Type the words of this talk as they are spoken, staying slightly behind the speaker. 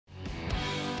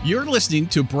You're listening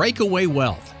to Breakaway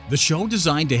Wealth, the show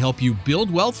designed to help you build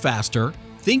wealth faster,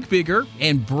 think bigger,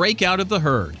 and break out of the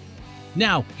herd.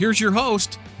 Now, here's your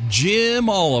host, Jim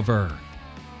Oliver.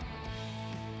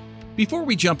 Before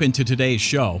we jump into today's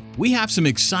show, we have some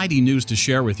exciting news to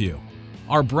share with you.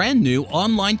 Our brand new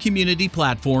online community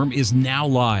platform is now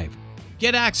live.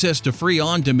 Get access to free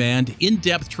on-demand,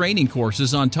 in-depth training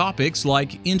courses on topics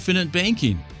like infinite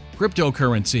banking,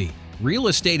 cryptocurrency, real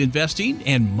estate investing,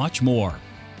 and much more.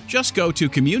 Just go to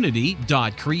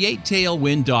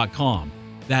community.createtailwind.com.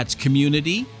 That's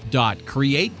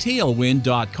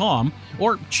community.createtailwind.com,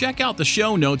 or check out the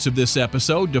show notes of this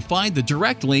episode to find the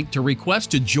direct link to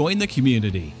request to join the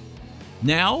community.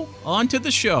 Now, on to the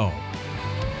show.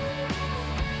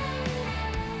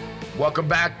 Welcome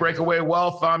back, Breakaway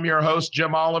Wealth. I'm your host,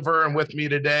 Jim Oliver, and with me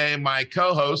today, my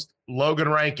co-host, Logan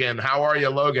Rankin. How are you,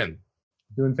 Logan?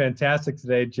 Doing fantastic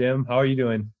today, Jim. How are you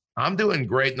doing? I'm doing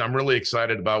great, and I'm really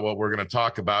excited about what we're going to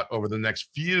talk about over the next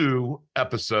few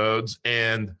episodes.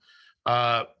 And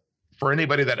for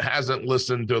anybody that hasn't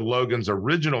listened to Logan's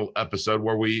original episode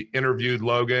where we interviewed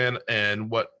Logan and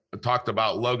talked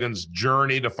about Logan's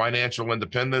journey to financial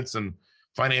independence and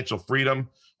financial freedom,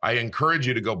 I encourage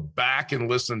you to go back and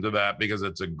listen to that because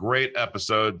it's a great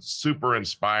episode, super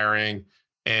inspiring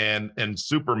and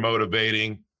super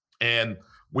motivating. And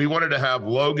we wanted to have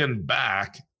Logan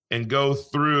back and go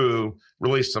through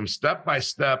really some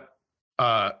step-by-step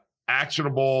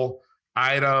actionable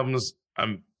items,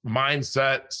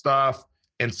 mindset stuff,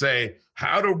 and say,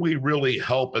 how do we really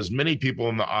help as many people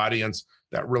in the audience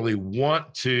that really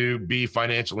want to be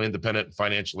financially independent and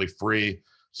financially free?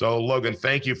 So Logan,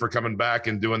 thank you for coming back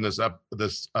and doing this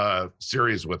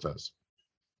series with us.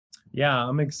 Yeah,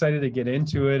 I'm excited to get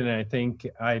into it. And I think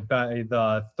by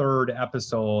the third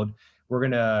episode, we're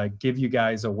going to give you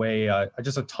guys away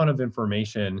just a ton of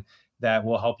information that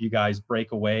will help you guys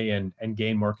break away and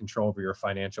gain more control over your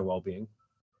financial well-being.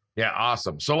 Yeah,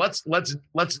 awesome. So let's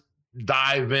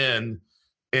dive in,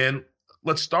 and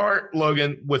let's start,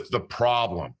 Logan, with the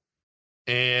problem.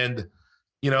 And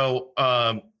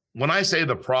when I say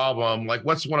the problem, like,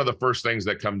 what's one of the first things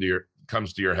that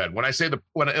comes to your head when I say and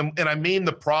I mean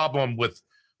the problem with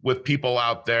people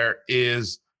out there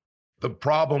is the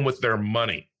problem with their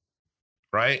money.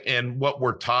 Right. And what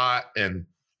we're taught and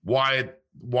why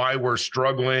we're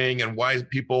struggling and why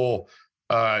people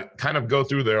kind of go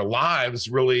through their lives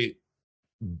really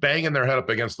banging their head up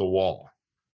against the wall.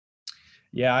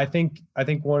 Yeah, I think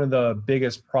one of the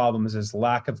biggest problems is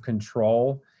lack of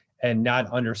control and not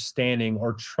understanding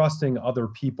or trusting other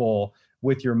people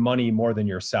with your money more than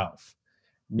yourself.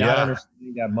 Not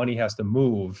understanding that money has to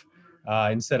move.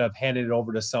 Instead of handing it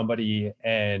over to somebody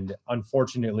and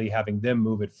unfortunately having them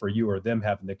move it for you or them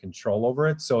having the control over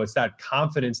it. So it's that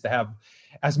confidence to have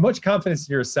as much confidence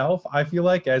in yourself, I feel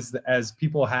like, as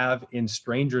people have in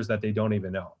strangers that they don't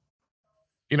even know.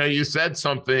 You said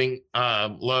something,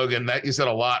 Logan, that you said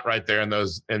a lot right there in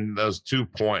those 2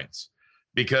 points,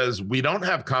 because we don't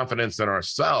have confidence in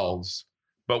ourselves,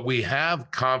 but we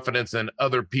have confidence in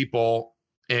other people,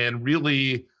 and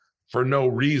really for no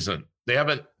reason.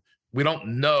 We don't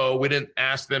know. We didn't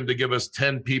ask them to give us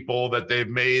 10 people that they've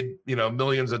made,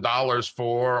 millions of dollars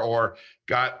for, or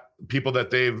got people that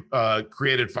they've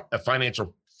created a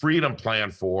financial freedom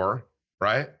plan for,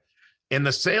 right? And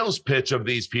the sales pitch of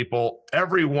these people,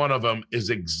 every one of them is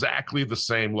exactly the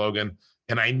same, Logan.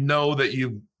 And I know that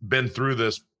you've been through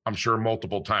this, I'm sure,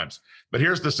 multiple times. But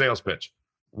here's the sales pitch.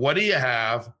 What do you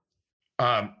have?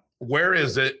 Where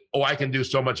is it? Oh, I can do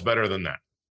so much better than that.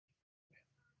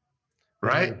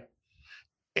 Right?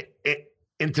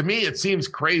 And to me, it seems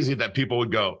crazy that people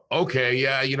would go, okay,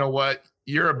 yeah, you know what?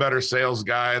 You're a better sales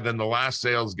guy than the last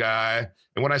sales guy.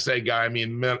 And when I say guy, I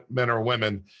mean men or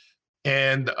women.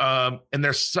 And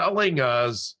they're selling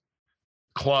us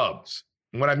clubs.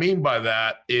 And what I mean by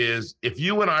that is, if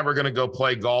you and I were going to go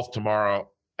play golf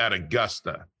tomorrow at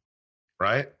Augusta,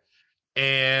 right?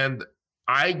 And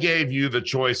I gave you the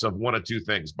choice of one of two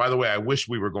things. By the way, I wish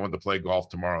we were going to play golf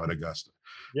tomorrow at Augusta.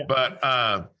 Yeah.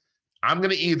 But I'm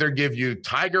going to either give you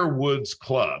Tiger Woods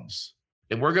clubs,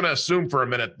 and we're going to assume for a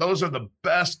minute those are the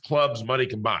best clubs money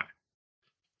can buy,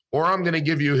 or I'm going to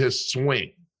give you his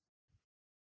swing.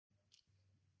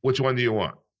 Which one do you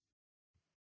want?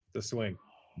 The swing.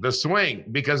 The swing,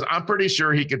 because I'm pretty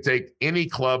sure he could take any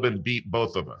club and beat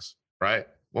both of us, right?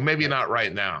 Well, maybe not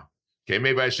right now. Okay,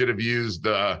 maybe I should have used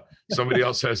somebody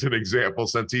else as an example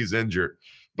since he's injured.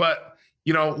 But,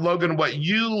 Logan, what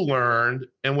you learned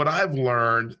and what I've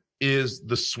learned is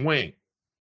the swing.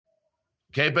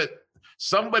 Okay, but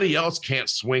somebody else can't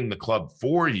swing the club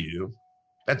for you.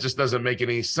 That just doesn't make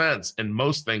any sense in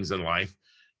most things in life.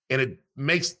 and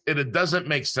it doesn't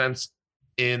make sense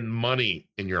in money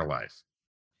in your life.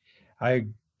 I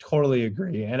totally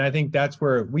agree. And I think that's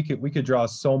where we could draw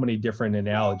so many different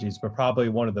analogies, but probably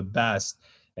one of the best,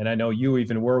 and I know you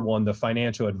even were one, the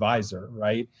financial advisor,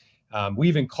 right? We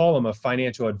even call them a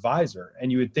financial advisor.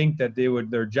 And you would think that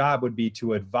their job would be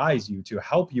to advise you, to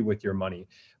help you with your money.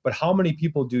 But how many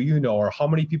people do you know, or how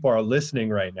many people are listening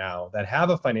right now that have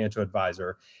a financial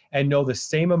advisor and know the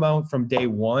same amount from day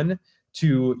one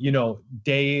to,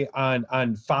 day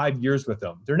on 5 years with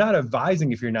them? They're not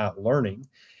advising if you're not learning.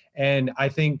 And I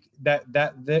think that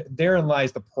therein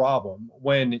lies the problem.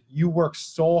 When you work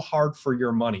so hard for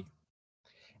your money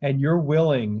and you're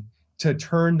willing to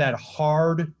turn that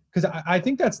hard, because I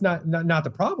think that's not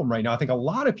the problem right now. I think a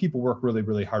lot of people work really,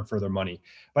 really hard for their money,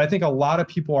 but I think a lot of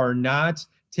people are not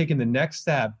taking the next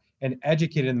step and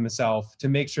educating themselves to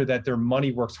make sure that their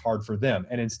money works hard for them.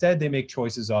 And instead they make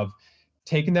choices of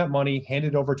taking that money, hand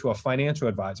it over to a financial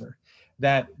advisor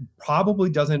that probably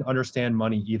doesn't understand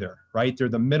money either, right? They're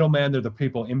the middleman, they're the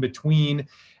people in between.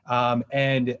 I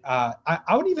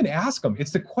would even ask them,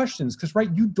 it's the questions, because right,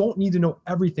 you don't need to know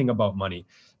everything about money.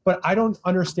 But I don't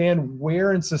understand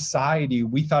where in society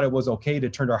we thought it was okay to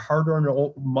turn our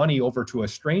hard-earned money over to a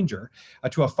stranger,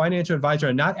 to a financial advisor,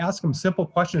 and not ask them simple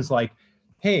questions like,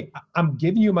 hey, I'm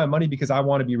giving you my money because I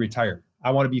want to be retired.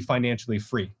 I want to be financially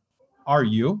free. Are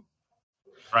you?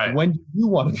 Right. When do you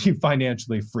want to be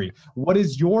financially free? What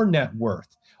is your net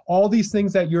worth? All these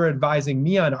things that you're advising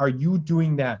me on, are you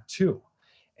doing that too?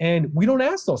 And we don't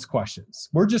ask those questions.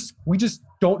 We just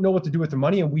don't know what to do with the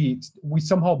money. And we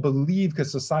somehow believe, because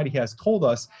society has told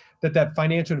us that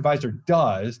financial advisor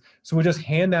does. So we just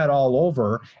hand that all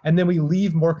over, and then we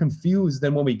leave more confused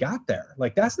than when we got there.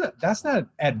 Like that's not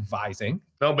advising.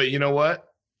 No, but you know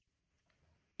what?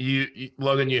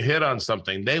 Logan, you hit on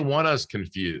something. They want us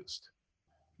confused.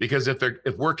 Because if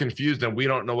we're confused and we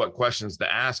don't know what questions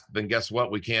to ask, then guess what?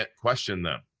 We can't question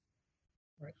them.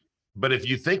 Right. But if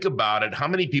you think about it, how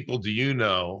many people do you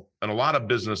know, and a lot of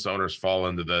business owners fall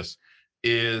into this,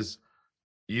 is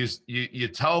you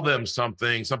tell them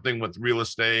something with real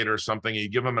estate or something, you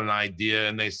give them an idea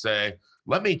and they say,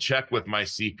 let me check with my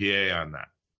CPA on that.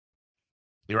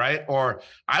 Right? Or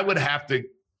I would have to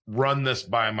run this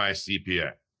by my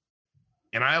CPA.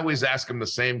 And I always ask them the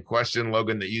same question,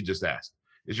 Logan, that you just asked.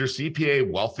 Is your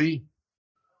CPA wealthy?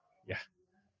 Yeah.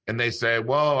 And they say,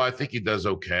 well, I think he does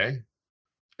okay.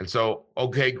 And so,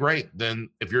 okay, great. Then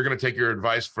if you're going to take your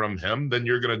advice from him, then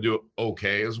you're going to do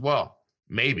okay as well.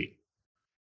 Maybe.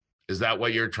 Is that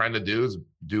what you're trying to do, is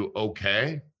do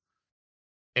okay?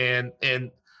 And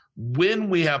when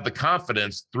we have the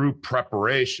confidence through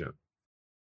preparation,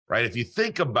 right? If you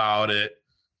think about it,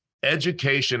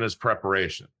 education is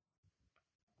preparation,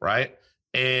 right?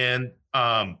 And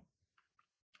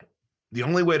the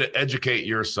only way to educate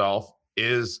yourself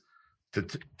is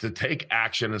to take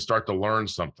action and start to learn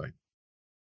something.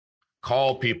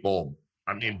 Call people.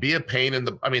 Be a pain in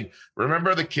the,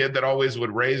 remember the kid that always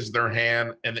would raise their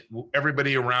hand and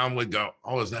everybody around would go,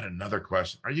 oh, is that another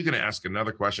question? Are you going to ask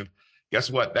another question? Guess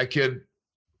what? That kid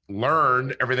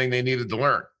learned everything they needed to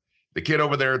learn. The kid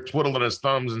over there twiddling his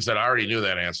thumbs and said, I already knew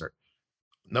that answer.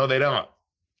 No, they don't.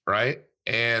 Right.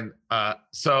 And that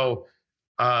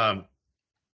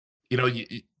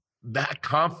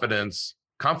confidence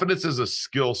is a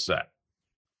skill set,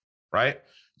 right?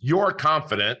 You're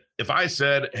confident. If I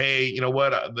said, hey, you know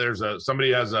what,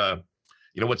 somebody has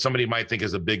what somebody might think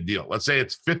is a big deal. Let's say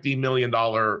it's $50 million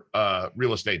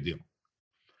real estate deal.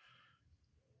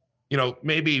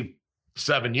 Maybe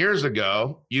 7 years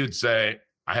ago, you'd say,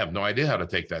 I have no idea how to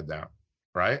take that down,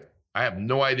 right? I have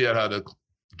no idea how to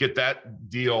get that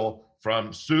deal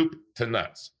from soup to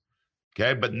nuts.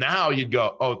 Okay. But now you'd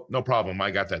go, oh, no problem.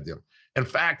 I got that deal. In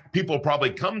fact, people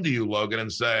probably come to you, Logan,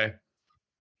 and say,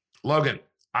 Logan,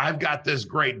 I've got this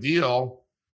great deal.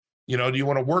 Do you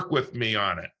want to work with me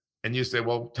on it? And you say,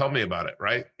 well, tell me about it.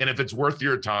 Right. And if it's worth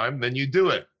your time, then you do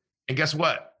it. And guess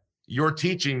what? You're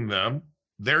teaching them.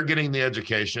 They're getting the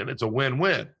education. It's a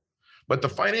win-win. But the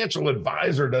financial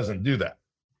advisor doesn't do that.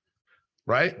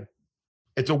 Right.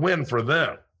 It's a win for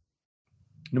them.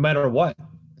 No matter what.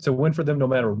 It's a win for them no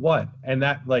matter what. And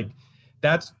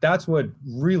that's what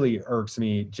really irks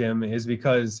me, Jim, is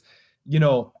because,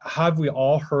 have we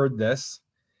all heard this?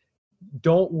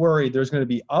 Don't worry, there's going to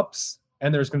be ups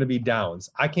and there's going to be downs.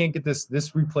 I can't get this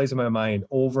replays in my mind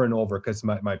over and over because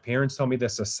my parents told me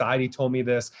this, society told me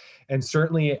this, and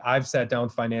certainly I've sat down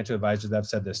with financial advisors that have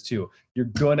said this too. You're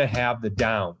going to have the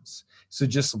downs. So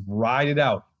just ride it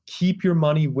out. Keep your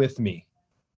money with me.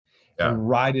 and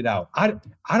ride it out. I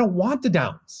don't want the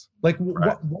downs. Like,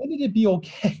 when did it be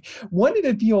okay? When did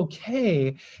it be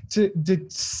okay to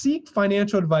seek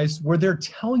financial advice where they're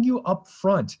telling you up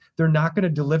front they're not going to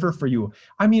deliver for you?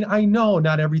 I mean, I know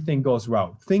not everything goes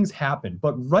right. Things happen.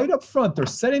 But right up front, they're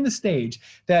setting the stage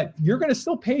that you're going to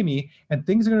still pay me and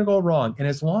things are going to go wrong. And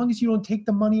as long as you don't take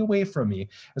the money away from me,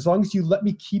 as long as you let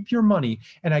me keep your money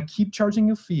and I keep charging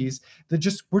you fees, we're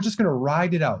just going to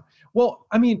ride it out. Well,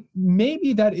 I mean,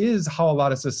 maybe that is how a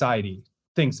lot of society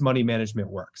thinks money management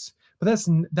works, but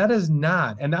that is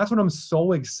not. And that's what I'm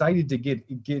so excited to get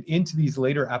into these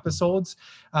later episodes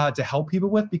to help people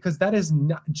with, because that is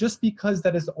not just because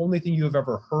that is the only thing you have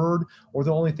ever heard or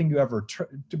the only thing you ever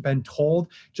been told.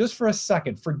 Just for a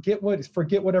second, forget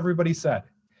what everybody said.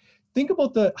 Think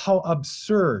about how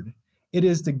absurd it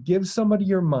is to give somebody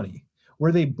your money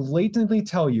where they blatantly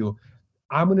tell you,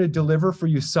 I'm going to deliver for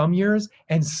you some years,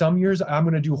 and some years I'm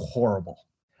going to do horrible.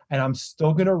 And I'm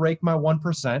still going to rake my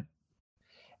 1%.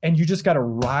 And you just got to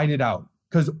ride it out.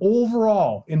 Because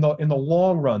overall, in the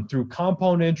long run, through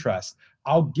compound interest,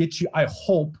 I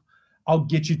hope I'll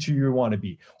get you to where you want to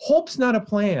be. Hope's not a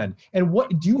plan. And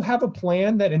do you have a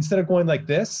plan that instead of going like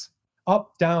this,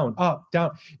 up, down,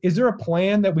 is there a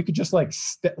plan that we could just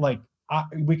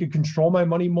we could control my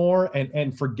money more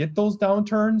and forget those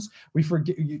downturns? We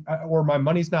forget, or my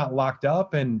money's not locked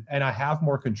up and I have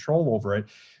more control over it.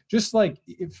 Just like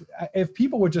if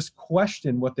people would just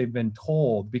question what they've been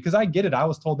told, because I get it. I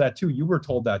was told that too. You were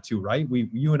told that too, right?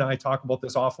 You and I talk about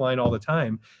this offline all the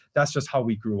time. That's just how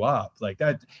we grew up. Like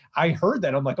that, I heard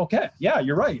that. I'm like, okay, yeah,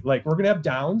 you're right. Like we're going to have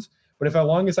downs, but as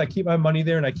long as I keep my money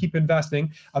there and I keep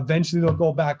investing, eventually they'll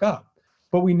go back up.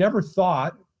 But we never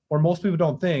thought, or most people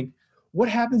don't think, what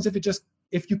happens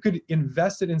if you could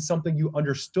invest it in something you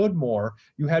understood more,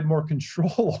 you had more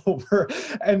control over,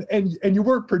 and you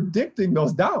weren't predicting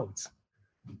those downs?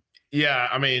 Yeah,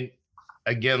 I mean,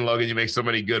 again, Logan, you make so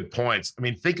many good points. I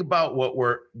mean, think about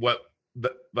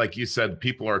like you said,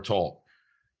 people are told.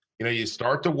 You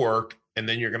start to work, and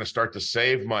then you're going to start to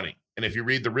save money. And if you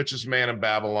read The Richest Man in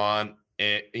Babylon,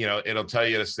 it'll tell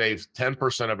you to save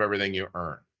 10% of everything you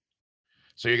earn.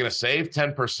 So you're going to save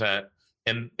 10%.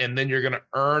 And then you're going to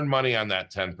earn money on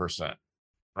that 10%,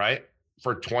 right?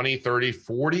 For 20, 30,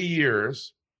 40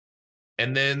 years.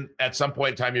 And then at some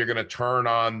point in time, you're going to turn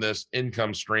on this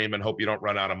income stream and hope you don't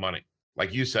run out of money.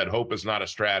 Like you said, hope is not a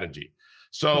strategy.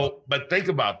 So, but think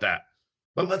about that.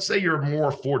 But let's say you're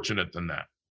more fortunate than that.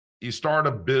 You start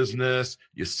a business,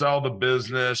 you sell the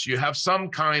business, you have some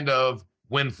kind of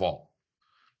windfall,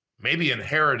 maybe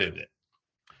inherited it.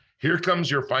 Here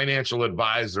comes your financial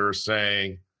advisor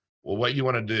saying, well, what you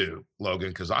want to do, Logan,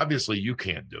 because obviously you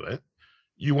can't do it.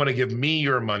 You want to give me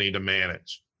your money to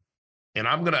manage. And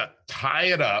I'm going to tie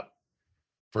it up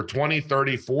for 20,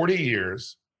 30, 40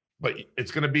 years, but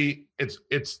it's going to be,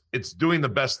 it's doing the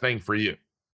best thing for you.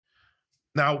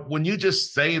 Now, when you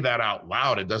just say that out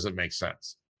loud, it doesn't make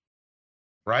sense,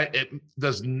 right? It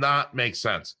does not make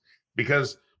sense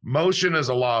because motion is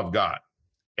a law of God.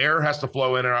 Air has to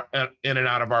flow in and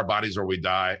out of our bodies or we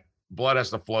die. Blood has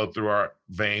to flow through our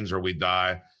veins or we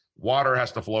die. Water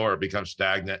has to flow or it becomes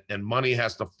stagnant, and money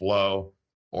has to flow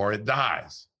or it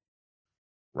dies,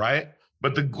 right?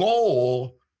 But the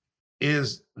goal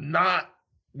is not,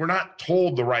 we're not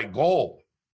told the right goal.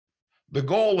 The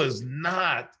goal is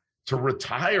not to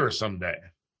retire someday,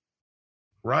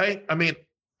 right? I mean,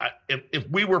 if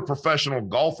we were professional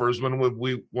golfers, when would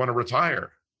we want to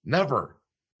retire? Never.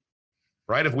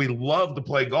 Right? If we love to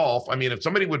play golf, I mean, if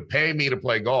somebody would pay me to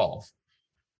play golf,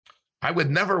 I would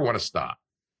never want to stop.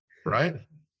 Right?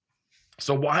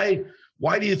 So why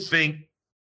do you think,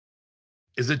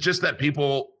 is it just that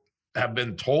people have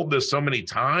been told this so many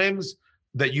times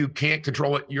that you can't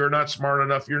control it? You're not smart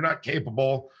enough. You're not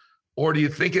capable. Or do you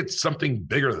think it's something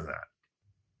bigger than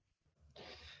that?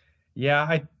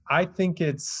 Yeah, I think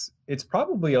it's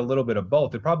probably a little bit of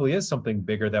both. It probably is something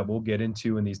bigger that we'll get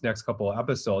into in these next couple of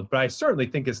episodes. But I certainly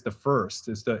think it's the first.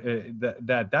 Is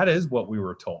that is what we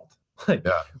were told. Like,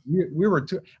 yeah. we were.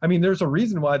 I mean, there's a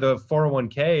reason why the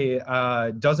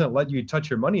 401k doesn't let you touch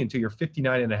your money until you're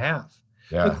 59 and a half.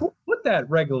 Yeah. Like, who put that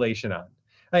regulation on?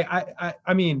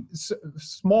 I mean,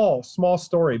 small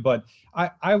story, but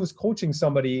I was coaching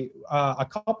somebody, a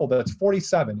couple that's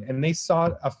 47, and they saw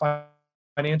a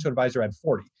financial advisor at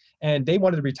 40. And they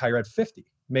wanted to retire at 50,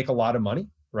 make a lot of money,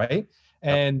 right?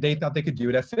 And they thought they could do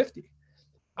it at 50.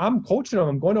 I'm coaching them,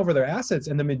 I'm going over their assets,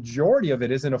 and the majority of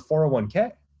it is in a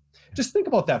 401k. Just think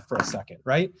about that for a second,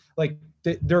 right? Like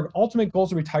their ultimate goal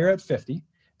is to retire at 50.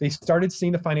 They started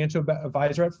seeing the financial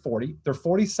advisor at 40. They're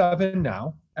 47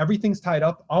 now. Everything's tied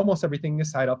up. Almost everything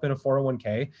is tied up in a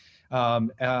 401k.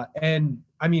 And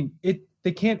I mean,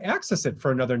 they can't access it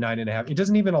for another 9.5. It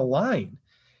doesn't even align.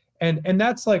 And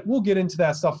that's like, we'll get into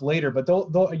that stuff later, but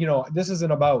they'll, you know, this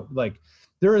isn't about like,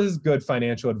 there is good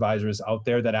financial advisors out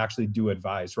there that actually do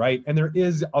advise, right? And there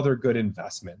is other good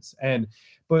investments.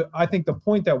 But I think the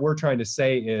point that we're trying to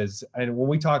say is, and when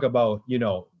we talk about, you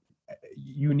know,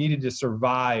 you needed to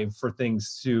survive for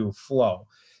things to flow.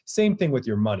 Same thing with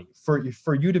your money.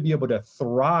 For you to be able to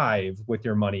thrive with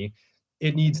your money,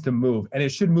 it needs to move, and it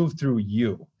should move through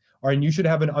you. And you should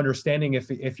have an understanding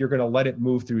if you're going to let it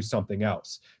move through something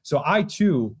else. So I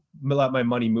too let my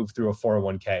money move through a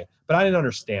 401k, but I didn't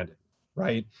understand it,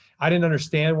 right? I didn't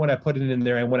understand when I put it in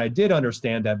there. And when I did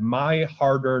understand that my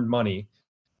hard-earned money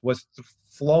was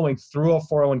flowing through a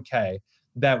 401k,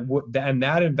 and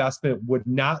that investment would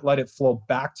not let it flow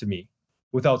back to me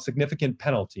without significant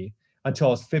penalty until I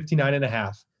was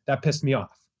 59.5, that pissed me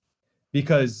off,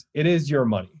 because it is your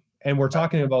money. And we're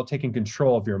talking about taking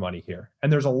control of your money here.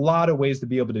 And there's a lot of ways to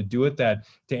be able to do it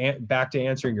back to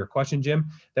answering your question, Jim,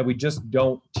 that we just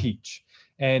don't teach.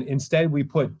 And instead we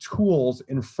put tools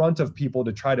in front of people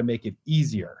to try to make it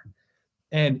easier.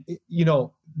 And, you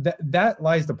know, that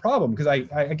lies the problem, because I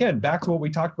again, back to what we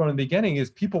talked about in the beginning, is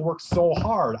people work so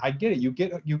hard. I get it. You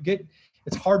get,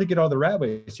 it's hard to get out of the rat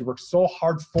race. You work so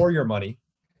hard for your money,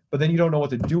 but then you don't know what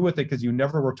to do with it because you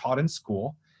never were taught in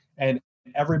school. And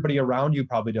everybody around you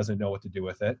probably doesn't know what to do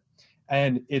with it.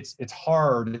 And it's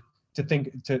hard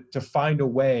to find a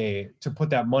way to put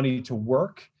that money to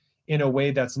work in a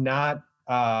way that's not,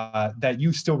 that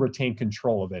you still retain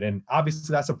control of it. And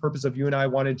obviously that's the purpose of you and I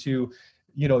wanted to,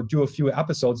 you know, do a few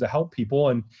episodes to help people,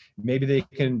 and maybe they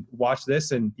can watch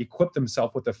this and equip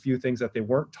themselves with a few things that they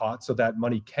weren't taught, so that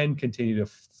money can continue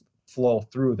to flow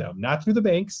through them, not through the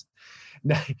banks,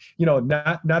 not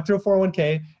through a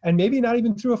 401k, and maybe not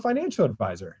even through a financial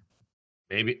advisor.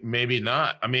 Maybe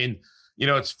not. I mean, you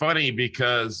know, it's funny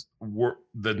because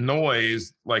the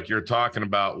noise, like you're talking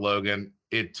about, Logan,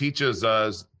 it teaches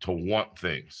us to want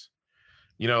things.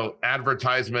 You know,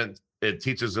 advertisement, it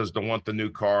teaches us to want the new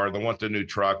car, to want the new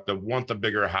truck, to want the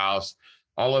bigger house.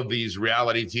 All of these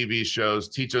reality TV shows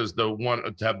teach us to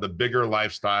want to have the bigger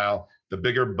lifestyle, the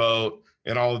bigger boat,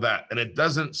 and all of that. And it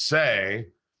doesn't say,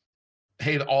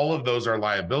 hey, all of those are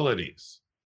liabilities,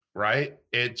 right?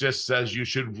 It just says you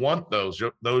should want those,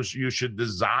 you should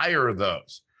desire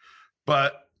those.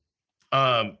 But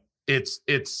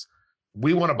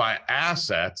we want to buy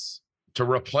assets to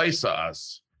replace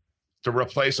us, to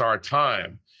replace our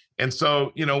time. And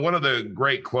so, you know, one of the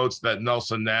great quotes that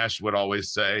Nelson Nash would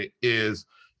always say is,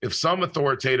 if some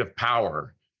authoritative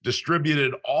power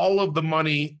distributed all of the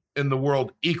money in the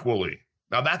world equally.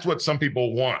 Now that's what some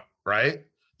people want, right?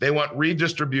 They want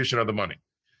redistribution of the money.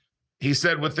 He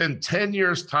said within 10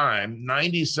 years' time,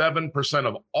 97%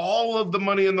 of all of the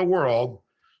money in the world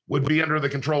would be under the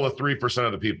control of 3%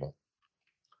 of the people.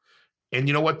 And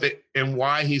you know what? And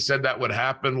why he said that would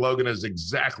happen, Logan, is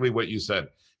exactly what you said,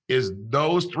 is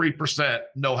those 3%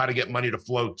 know how to get money to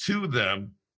flow to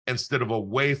them instead of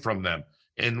away from them.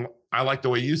 And I like the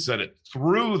way you said it,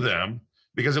 through them,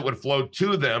 because it would flow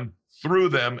to them, through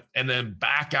them, and then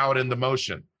back out into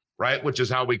motion, right? Which is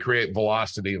how we create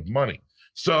velocity of money.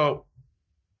 So,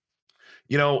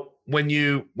 you know, when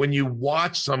you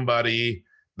watch somebody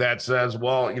that says,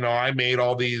 well, you know, I made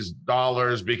all these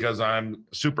dollars because I'm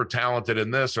super talented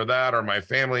in this or that, or my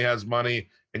family has money,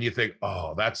 and you think,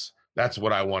 oh, that's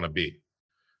what I want to be.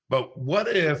 But what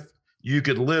if you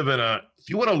could live if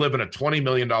you want to live in a $20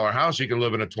 million house, you can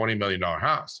live in a $20 million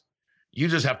house. You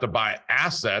just have to buy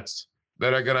assets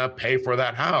that are going to pay for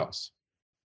that house,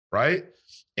 right?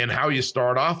 And how you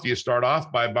start off, do you start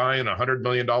off by buying a $100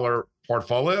 million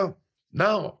portfolio?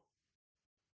 No.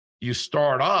 You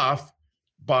start off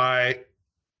by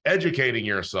educating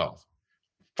yourself,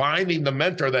 finding the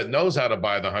mentor that knows how to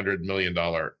buy the $100 million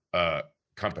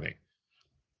company.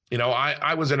 You know,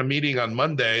 I was in a meeting on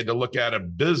Monday to look at a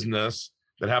business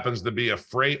that happens to be a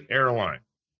freight airline,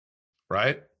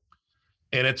 right?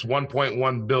 And it's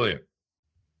 1.1 billion.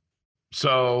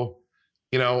 So,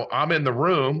 you know, I'm in the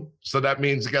room. So that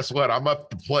means, guess what? I'm up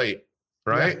the plate,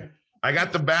 right? Yeah. I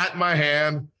got the bat in my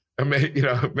hand. I mean, you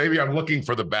know, maybe I'm looking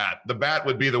for the bat. The bat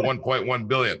would be the 1.1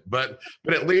 billion, but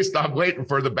at least I'm waiting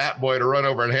for the bat boy to run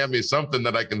over and hand me something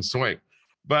that I can swing.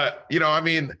 But, you know, I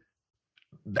mean,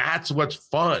 that's what's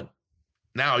fun.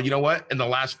 Now, you know what? In the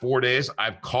last 4 days,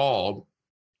 I've called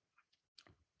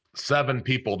 7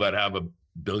 people that have $1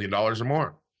 billion or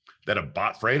more that have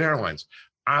bought freight airlines.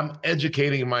 I'm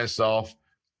educating myself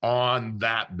on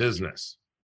that business,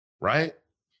 right?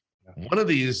 One of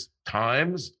these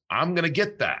times I'm going to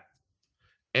get that.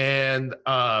 And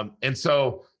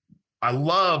so I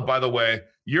love, by the way,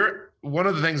 one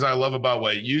of the things I love about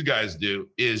what you guys do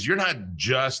is you're not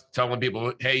just telling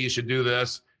people, hey, you should do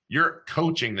this. You're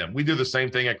coaching them. We do the same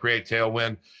thing at Create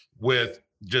Tailwind with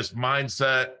just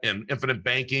mindset and infinite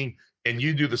banking. And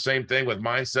you do the same thing with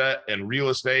mindset and real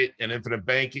estate and infinite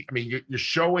banking. I mean, you're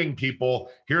showing people,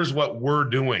 here's what we're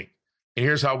doing and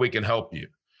here's how we can help you.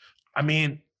 I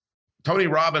mean, Tony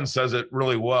Robbins says it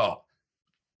really well.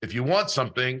 If you want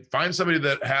something, find somebody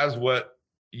that has what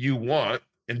you want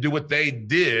and do what they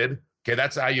did. Okay,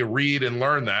 that's how you read and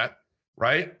learn that,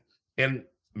 right? And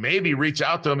maybe reach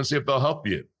out to them and see if they'll help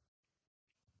you.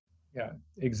 Yeah,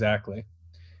 exactly.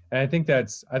 And I think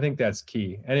that's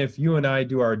key. And if you and I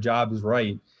do our jobs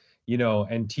right,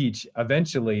 and teach,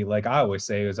 eventually, like I always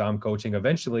say, as I'm coaching,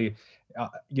 eventually,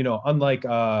 unlike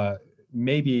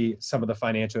maybe some of the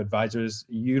financial advisors,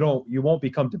 you won't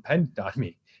become dependent on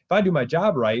me. If I do my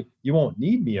job right, you won't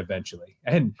need me eventually.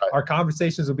 And our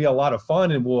conversations will be a lot of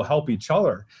fun and we'll help each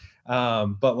other.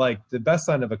 But like the best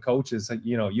sign of a coach is,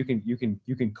 you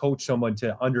can coach someone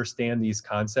to understand these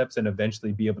concepts and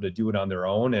eventually be able to do it on their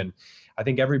own. And I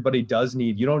think everybody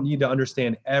you don't need to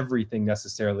understand everything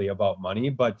necessarily about money,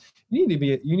 but you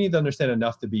need to understand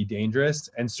enough to be dangerous,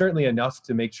 and certainly enough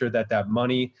to make sure that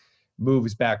money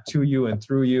moves back to you and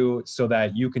through you so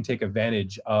that you can take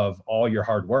advantage of all your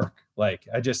hard work. Like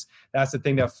that's the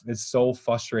thing that is so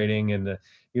frustrating, and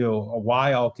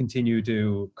why I'll continue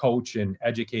to coach and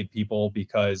educate people,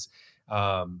 because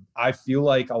I feel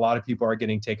like a lot of people are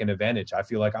getting taken advantage. I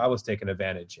feel like I was taken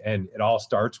advantage, and it all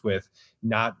starts with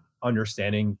not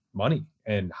understanding money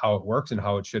and how it works and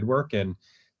how it should work. And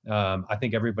I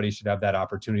think everybody should have that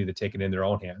opportunity to take it in their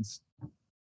own hands.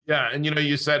 Yeah. And,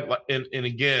 you said, and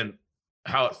again,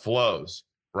 how it flows,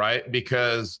 right?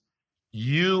 Because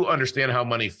you understand how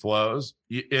money flows.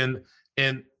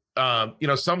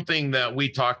 Something that we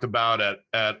talked about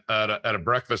at a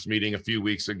breakfast meeting a few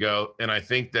weeks ago. And I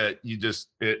think that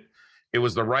it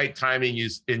was the right timing.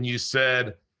 You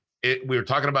said we were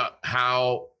talking about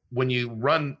how when you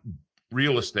run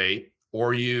real estate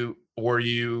or you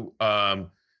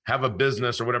have a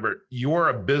business or whatever, you're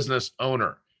a business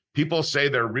owner. People say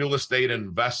they're real estate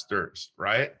investors,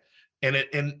 right? And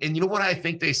you know what I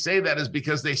think they say that is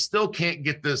because they still can't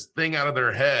get this thing out of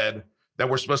their head that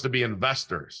we're supposed to be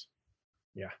investors.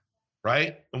 Yeah.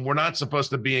 Right? And we're not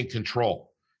supposed to be in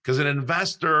control, because an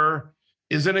investor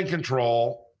isn't in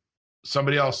control.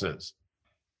 Somebody else is.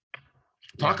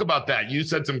 Talk about that. You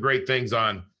said some great things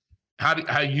on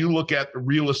how you look at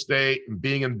real estate and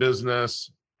being in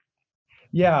business.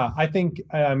 Yeah,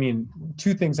 I mean,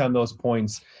 two things on those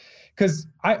points, because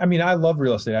I love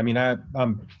real estate. I mean,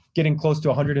 I'm getting close to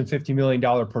 $150 million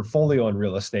portfolio in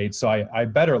real estate, so I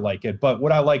better like it. But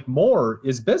what I like more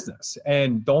is business.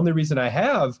 And the only reason I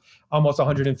have almost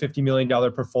 $150 million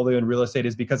portfolio in real estate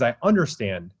is because I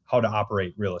understand how to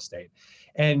operate real estate.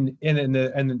 And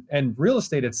real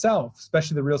estate itself,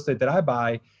 especially the real estate that I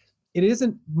buy,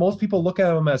 most people look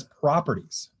at them as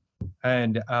properties.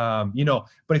 And,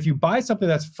 but if you buy something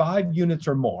that's 5 units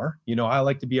or more, I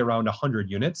like to be around 100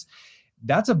 units.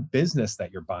 That's a business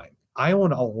that you're buying. I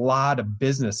own a lot of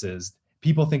businesses.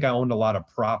 People think I own a lot of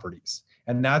properties.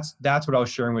 And that's what I was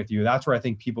sharing with you. That's where I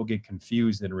think people get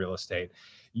confused in real estate.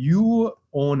 You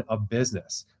own a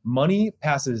business. Money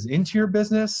passes into your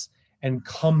business and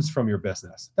comes from your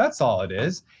business. That's all it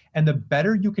is. And the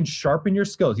better you can sharpen your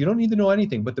skills, you don't need to know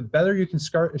anything, but the better you can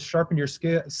sharpen your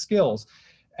skills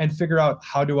and figure out,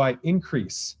 how do I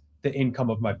increase the income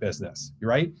of my business,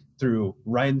 right? Through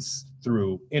rents,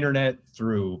 through internet,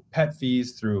 through pet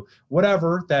fees, through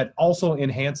whatever that also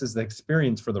enhances the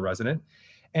experience for the resident.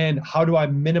 And how do I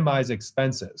minimize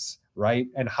expenses, right?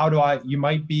 And I'm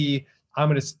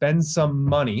going to spend some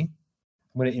money,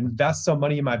 I'm going to invest some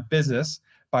money in my business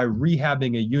by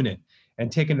rehabbing a unit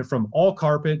and taking it from all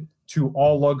carpet to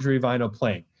all luxury vinyl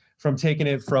plank, from taking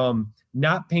it from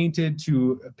not painted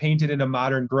to painted in a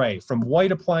modern gray, from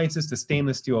white appliances to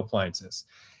stainless steel appliances.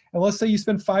 And let's say you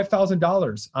spend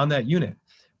 $5,000 on that unit.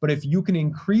 But if you can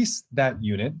increase that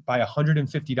unit by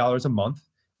 $150 a month,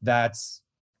 that's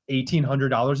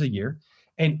 $1,800 a year.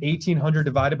 And $1,800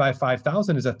 divided by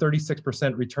 5,000 is a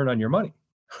 36% return on your money,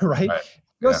 right?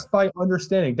 Just by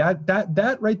understanding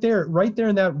that right there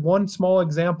in that one small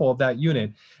example of that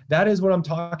unit, that is what I'm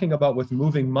talking about with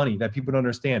moving money that people don't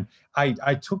understand.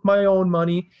 I took my own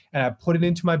money and I put it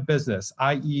into my business,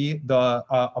 i.e. the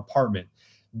apartment.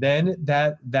 Then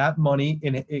that money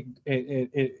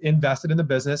it invested in the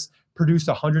business produced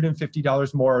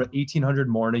 $150 more, $1,800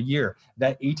 more in a year.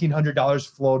 That $1,800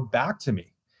 flowed back to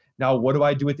me. Now, what do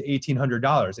I do with the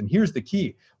 $1,800? And here's the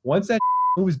key. Once that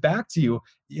moves back to you,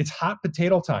 it's hot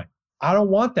potato time. I don't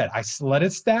want that. I let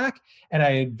it stack and I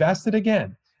invest it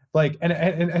again. Like,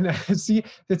 and see,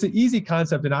 it's an easy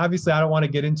concept. And obviously I don't want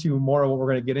to get into more of what we're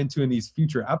going to get into in these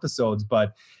future episodes,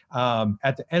 but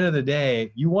at the end of the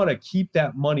day, you want to keep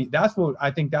that money. That's what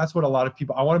a lot of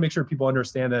people, I want to make sure people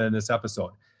understand that in this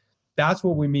episode. That's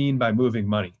what we mean by moving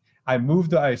money. I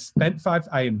invested that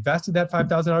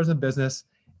 $5,000 in business,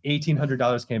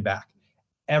 $1,800 came back.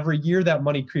 Every year that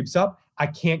money creeps up, I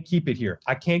can't keep it here.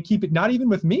 I can't keep it, not even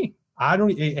with me.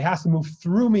 It has to move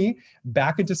through me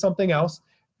back into something else.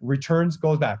 Returns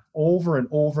goes back over and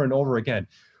over and over again.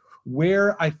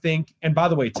 Where I think, and by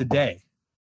the way, today,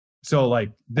 so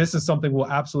like this is something we'll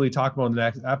absolutely talk about in the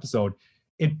next episode.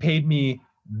 It paid me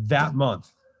that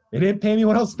month. It didn't pay me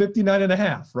when I was 59 and a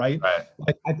half, right?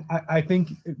 Like I think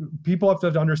people have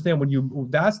to understand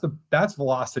that's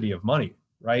velocity of money,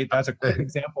 right? That's a quick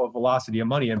example of velocity of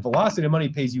money. And velocity of money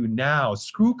pays you now.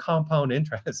 Screw compound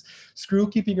interest. Screw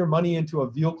keeping your money into a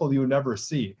vehicle you never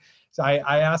see. So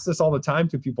I ask this all the time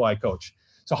to people I coach.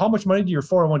 So how much money did your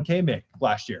 401k make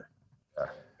last year?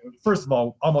 First of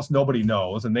all, almost nobody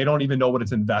knows, and they don't even know what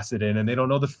it's invested in, and they don't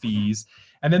know the fees.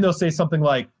 And then they'll say something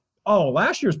like, oh,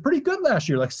 last year's pretty good last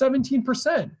year, like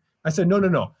 17%. I said,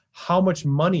 no. How much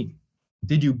money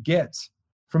did you get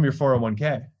from your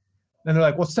 401k? And they're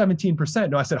like, well,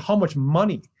 17%. No, I said, how much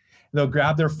money? And they'll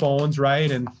grab their phones,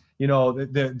 right? And, they'll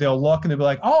look and they'll be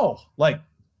like, oh, like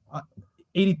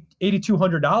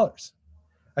 $8,200.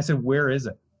 I said, where is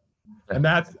it? And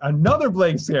that's another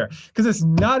blank stare because it's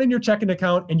not in your checking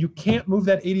account and you can't move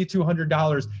that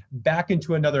 $8,200 back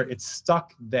into another. It's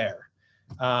stuck there.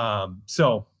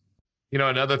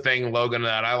 Another thing, Logan,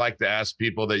 that I like to ask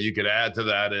people that you could add to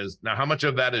that is, now how much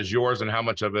of that is yours and how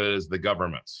much of it is the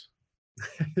government's?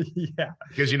 Yeah.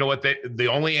 Because you know what, the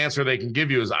only answer they can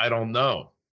give you is, I don't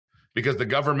know, because the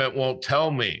government won't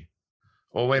tell me.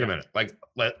 Well, wait a minute. Like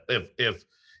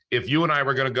if you and I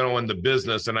were going to go into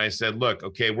business and I said, look,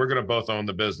 okay, we're going to both own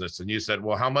the business. And you said,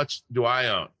 well, how much do I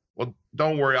own? Well,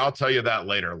 don't worry. I'll tell you that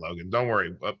later, Logan. Don't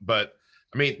worry. But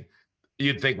I mean,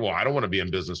 you'd think, well, I don't want to be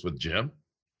in business with Jim,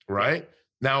 right?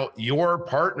 Now you're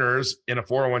partners in a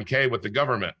 401k with the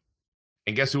government.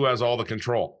 And guess who has all the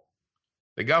control?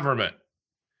 The government.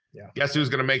 Yeah. Guess who's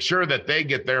going to make sure that they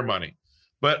get their money?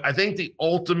 But I think the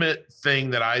ultimate thing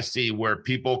that I see where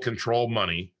people control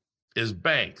money is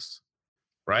banks,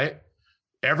 right?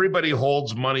 Everybody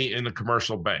holds money in a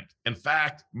commercial bank. In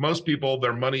fact, most people,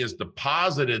 their money is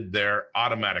deposited there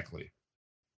automatically.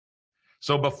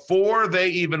 So before they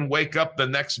even wake up the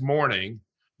next morning,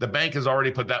 the bank has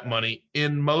already put that money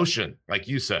in motion, like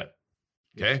you said.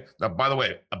 Okay. Now, by the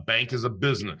way, a bank is a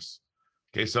business.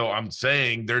 Okay. So I'm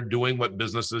saying they're doing what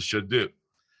businesses should do.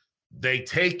 They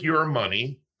take your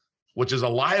money, which is a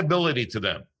liability to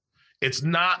them. It's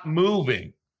not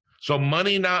moving. So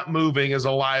money not moving is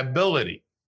a liability,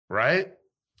 right?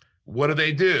 What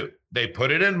do? They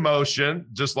put it in motion,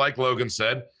 just like Logan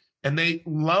said, and they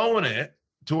loan it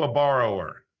to a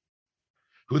borrower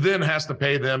who then has to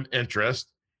pay them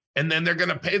interest. And then they're going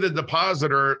to pay the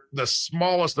depositor the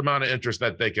smallest amount of interest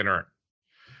that they can earn.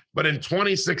 But in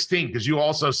 2016, because you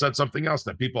also said something else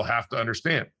that people have to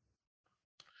understand.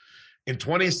 In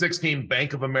 2016,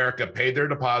 Bank of America paid their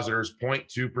depositors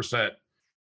 0.2%,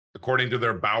 according to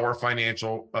their Bauer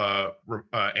Financial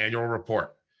annual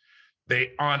report.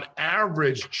 They, on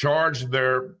average, charged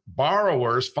their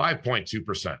borrowers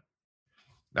 5.2%.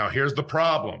 Now, here's the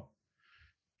problem.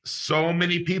 So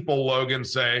many people, Logan,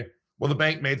 say, well, the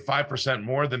bank made 5%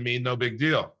 more than me, no big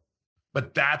deal.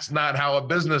 But that's not how a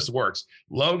business works.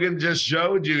 Logan just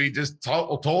showed you, he just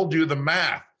told you the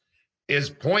math. Is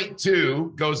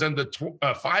 0.2 goes into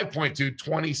 5.2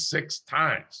 26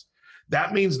 times.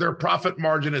 That means their profit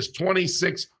margin is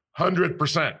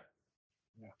 2,600%.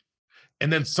 Yeah.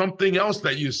 And then something else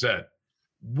that you said,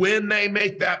 when they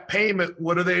make that payment,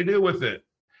 what do they do with it?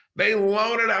 They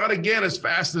loan it out again as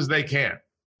fast as they can.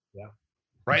 Yeah.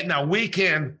 Right now, we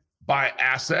can buy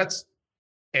assets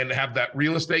and have that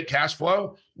real estate cash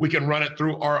flow. We can run it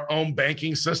through our own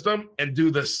banking system and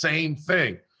do the same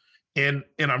thing. And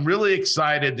I'm really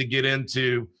excited to get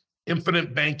into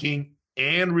infinite banking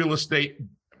and real estate,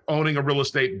 owning a real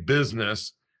estate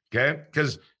business, okay?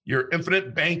 Because your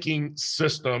infinite banking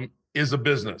system is a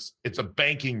business. It's a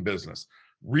banking business.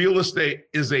 Real estate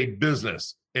is a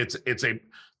business. It's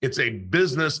a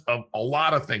business of a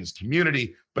lot of things,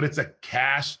 community, but it's a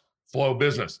cash flow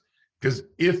business. Because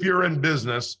if you're in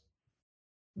business,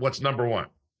 what's number one?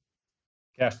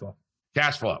 Cash flow.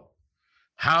 Cash flow.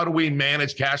 How do we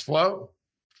manage cash flow?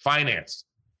 Finance.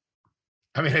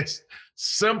 I mean, it's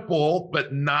simple,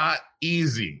 but not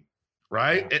easy,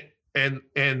 right?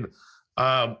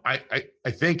 Yeah. I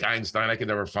think Einstein, I can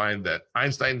never find that.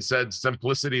 Einstein said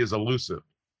simplicity is elusive.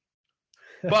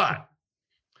 But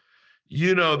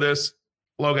you know this,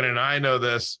 Logan, and I know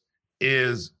this,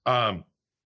 is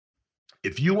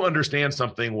if you understand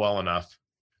something well enough,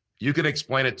 you can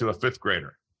explain it to a fifth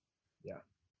grader. Yeah.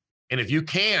 And if you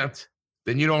can't,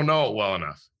 then you don't know it well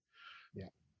enough. Yeah.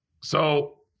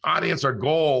 So, audience, our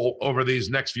goal over these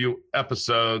next few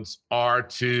episodes are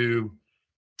to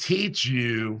teach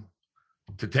you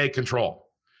to take control.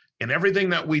 And everything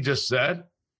that we just said,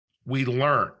 we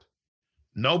learned.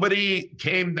 Nobody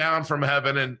came down from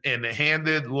heaven and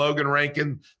handed Logan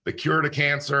Rankin the cure to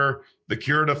cancer, the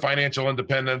cure to financial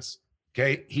independence.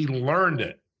 Okay. He learned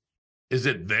it. Is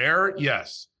it there?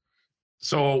 Yes.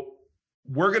 So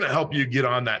we're going to help you get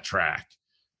on that track.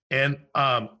 And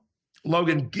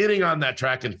Logan, getting on that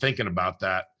track and thinking about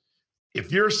that,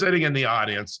 if you're sitting in the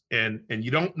audience and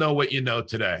you don't know what you know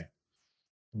today,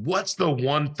 what's the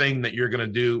one thing that you're going to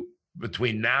do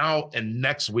between now and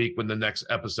next week when the next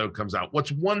episode comes out?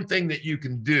 What's one thing that you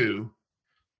can do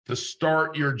to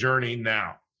start your journey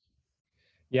now?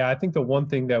 Yeah, I think the one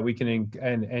thing that we can,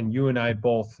 and you and I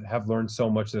both have learned so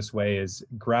much this way, is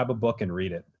grab a book and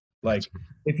read it. Like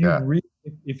if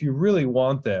you really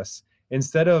want this,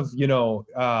 instead of, the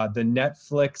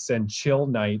Netflix and chill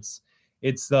nights,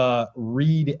 it's the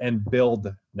read and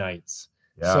build nights.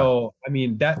 Yeah. So, I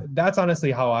mean, that's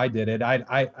honestly how I did it. I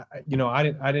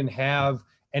didn't have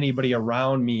anybody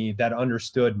around me that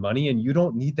understood money, and you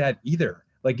don't need that either.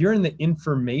 Like, you're in the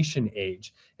information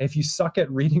age. If you suck at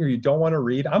reading or you don't want to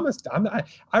read,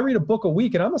 I read a book a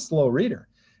week and I'm a slow reader.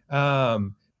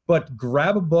 But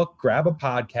grab a book, grab a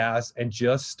podcast, and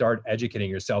just start educating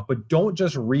yourself. But don't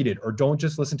just read it or don't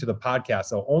just listen to the podcast.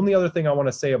 The only other thing I want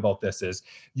to say about this is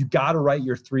you got to write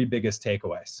your 3 biggest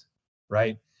takeaways,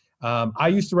 right? I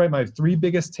used to write my 3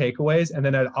 biggest takeaways, and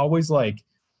then I'd always also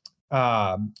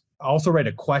write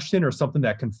a question or something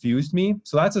that confused me.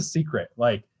 So that's a secret.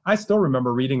 Like, I still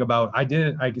remember reading about, I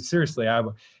didn't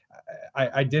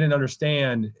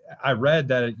understand. I read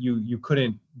that you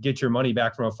couldn't get your money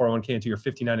back from a 401k until you're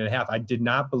 59 and a half. I did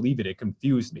not believe it. It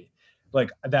confused me. Like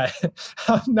that.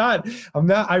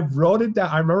 I wrote it down.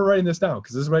 I remember writing this down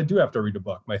because this is what I do after I read a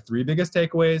book. My 3 biggest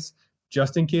takeaways,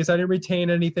 just in case I didn't retain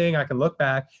anything, I can look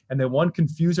back, and then one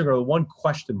confusing or one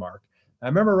question mark. I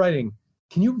remember writing,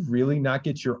 can you really not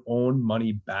get your own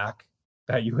money back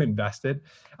that you invested?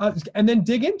 And then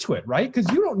dig into it, right? Because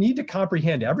you don't need to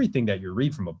comprehend everything that you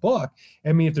read from a book.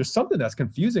 I mean, if there's something that's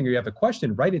confusing or you have a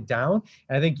question, write it down.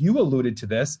 And I think you alluded to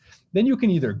this. Then you can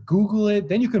either Google it,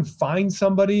 then you can find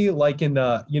somebody like in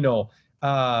the,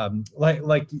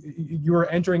 like you were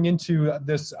entering into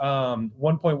this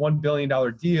 $1.1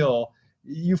 billion deal.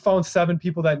 You found 7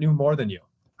 people that knew more than you.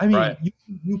 I mean, right.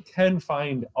 You can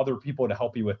find other people to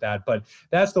help you with that, but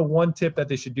that's the one tip that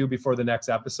they should do before the next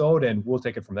episode, and we'll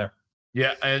take it from there.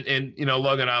 Yeah. And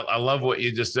Logan, I love what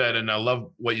you just said. And I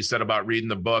love what you said about reading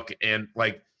the book. And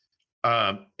like,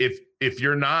 if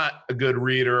you're not a good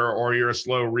reader or you're a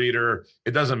slow reader,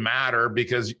 it doesn't matter,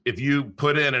 because if you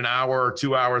put in an hour or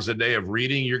 2 hours a day of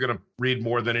reading, you're going to read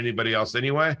more than anybody else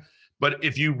anyway. But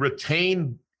if you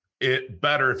retain it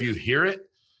better, if you hear it,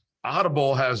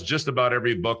 Audible has just about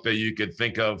every book that you could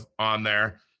think of on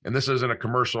there. And this isn't a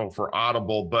commercial for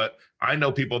Audible, but I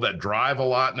know people that drive a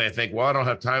lot and they think, well, I don't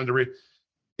have time to read.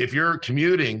 If you're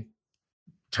commuting,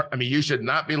 you should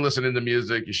not be listening to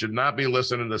music. You should not be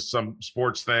listening to some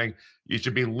sports thing. You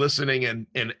should be listening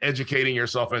and educating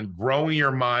yourself and growing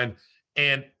your mind,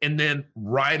 and then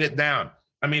write it down.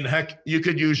 I mean, heck, you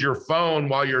could use your phone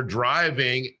while you're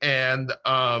driving and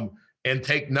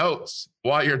take notes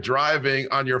while you're driving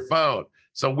on your phone.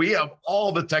 So we have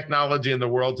all the technology in the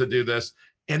world to do this.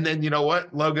 And then, you know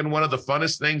what, Logan, one of the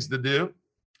funnest things to do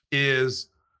is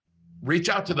reach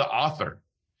out to the author.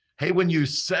 Hey, when you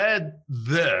said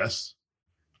this,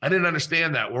 I didn't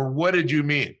understand that. Or what did you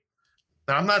mean?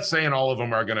 Now, I'm not saying all of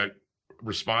them are going to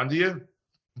respond to you,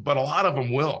 but a lot of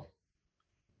them will.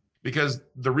 Because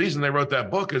the reason they wrote that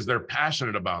book is they're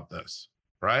passionate about this,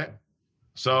 right?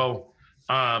 So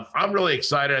I'm really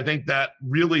excited. I think that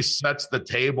really sets the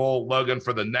table, Logan,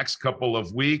 for the next couple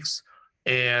of weeks.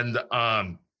 And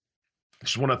I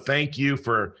just want to thank you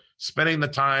for spending the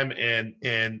time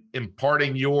and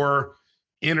imparting your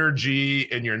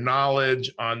energy and your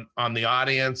knowledge on the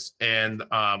audience. And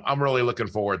I'm really looking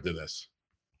forward to this.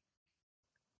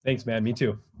 Thanks, man. Me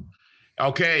too.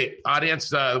 Okay,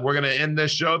 audience, we're going to end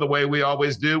this show the way we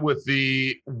always do, with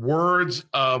the words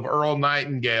of Earl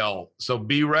Nightingale. So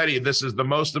be ready. This is the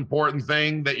most important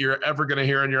thing that you're ever going to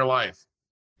hear in your life.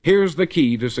 Here's the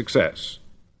key to success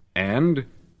and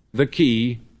the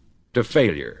key to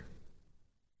failure.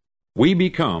 We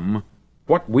become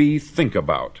what we think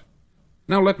about.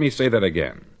 Now let me say that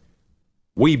again.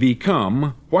 We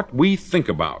become what we think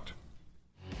about.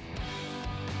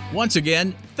 Once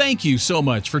again, thank you so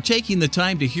much for taking the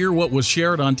time to hear what was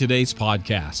shared on today's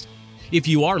podcast. If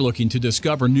you are looking to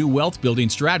discover new wealth building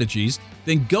strategies,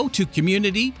 then go to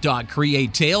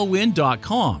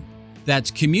community.createtailwind.com.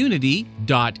 That's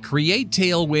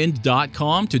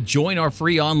community.createtailwind.com to join our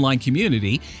free online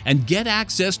community and get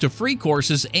access to free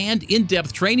courses and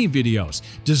in-depth training videos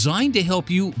designed to help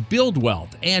you build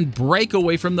wealth and break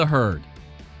away from the herd.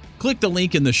 Click the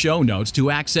link in the show notes to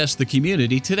access the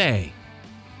community today.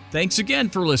 Thanks again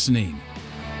for listening.